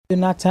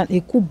Jonathan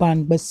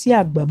Ekuban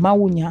gbe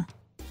mawunya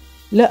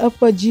le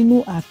eƒe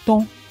dzinu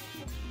 5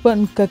 ƒe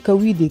ŋkeke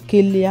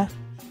 11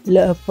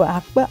 le eƒe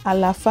akpe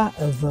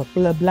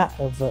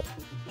 220.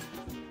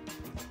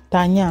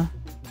 Tanya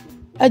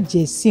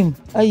edze sim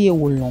eye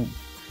wòlɔ̃m.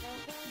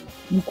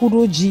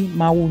 Ŋkuɖodzi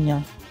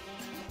mawunya.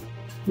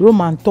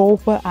 Romantɔwo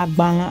ƒe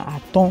agbalẽ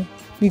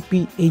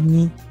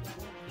 5:8.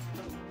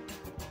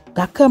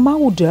 Gake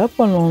Mawu ɖe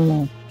eƒe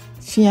lɔlɔ̃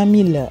fia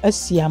mi le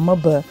esia me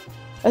be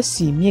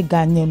esi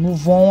míeganye nu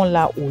vɔ̃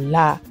wɔla o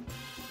la,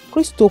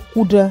 Kristo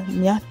ku ɖe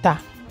mía ta.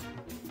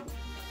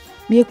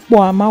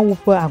 Míekpɔa Mawu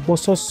ƒe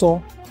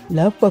agbɔsɔsɔ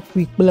le eƒe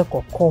kpui kple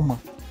kɔkɔ me.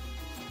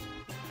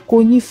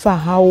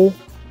 Konyifahawo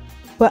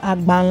ƒe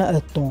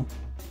agbalẽ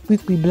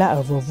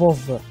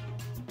 3:22.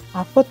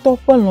 Aƒetɔ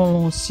ƒe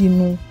lɔlɔ̃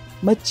sinu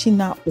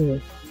metsina o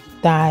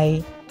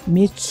tae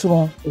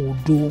míetsrɔ̃ o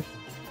ɖo.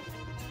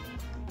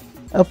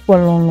 Eƒe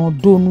lɔlɔ̃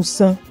do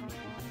ŋusẽ,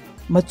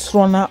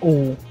 metrɔna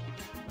o,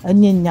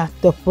 enye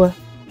nyateƒe,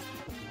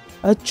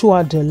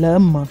 etsoa ɖe le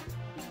eme,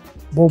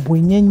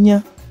 bɔbɔenyenye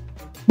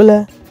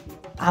kple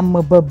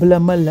amebeble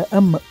mele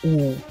eme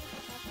o.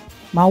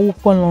 Mawu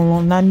ƒe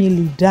lɔlɔ̃ na mí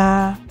li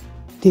ɖaa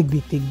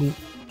tegbetegbe.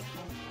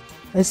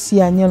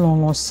 Esia nye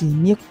lɔlɔ̃ si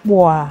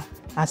míekpɔa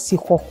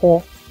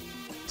asixɔxɔ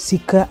si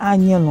ke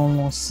anye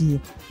lɔlɔ̃ si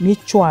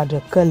míetsɔa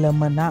ɖeke le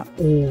me na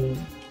o.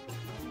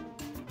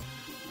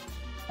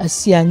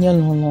 Esia nye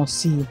lɔlɔ̃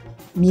si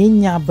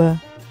míenya be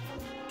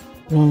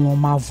lɔlɔ̃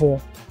mavɔ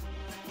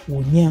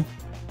wònye.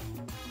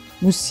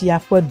 Nu sia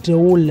ƒe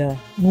ɖewo le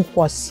nu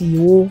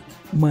xɔasiwo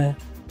me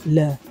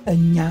le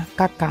enya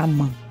kaka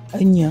me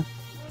enye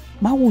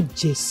Mawu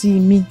dze si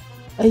mí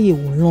eye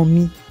wòlɔ̃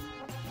mí.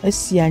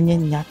 Esia nye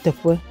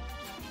nyateƒe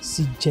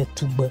si dze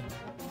tugbe.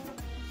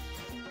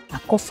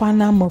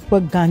 Akɔfaname ƒe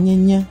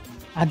gãnyenye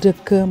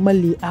aɖeke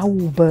meli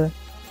awu be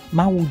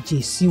Mawu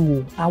dze si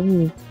wò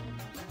awu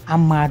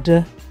ame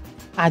aɖe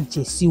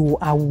adze si wò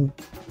awu.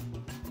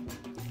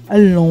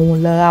 Elɔ̃ wò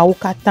le ɣeawo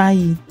katã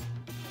ɣi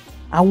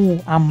awu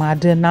ame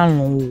aɖe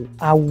nalɔ̃ wò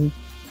awu.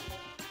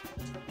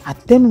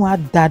 Ate ŋu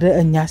ada ɖe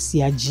enya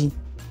sia dzi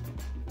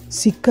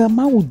si ke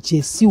Mawu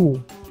dze si wò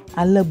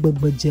ale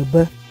gbegbe dze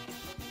be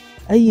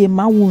eye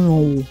Mawu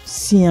lɔ̃ wò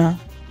sia.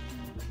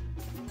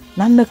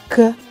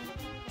 Naneke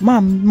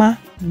mama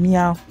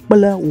mia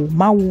kple wò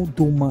Mawu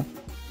dome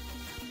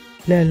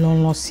le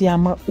lɔlɔ̃ sia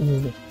me o.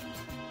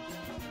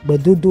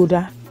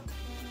 Gbedodoɖa.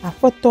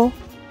 Aƒetɔ,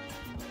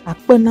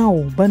 akpe na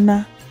wò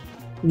bena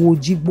wò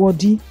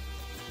dzigbɔɖi,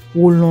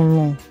 wò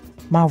lɔlɔ̃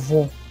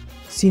mavɔ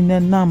si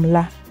nènam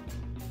la,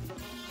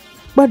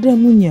 kpe ɖe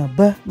nunye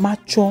be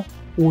matsɔ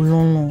wò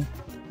lɔlɔ̃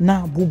na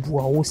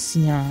bubuawo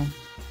siaa.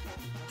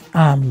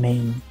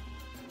 Amen.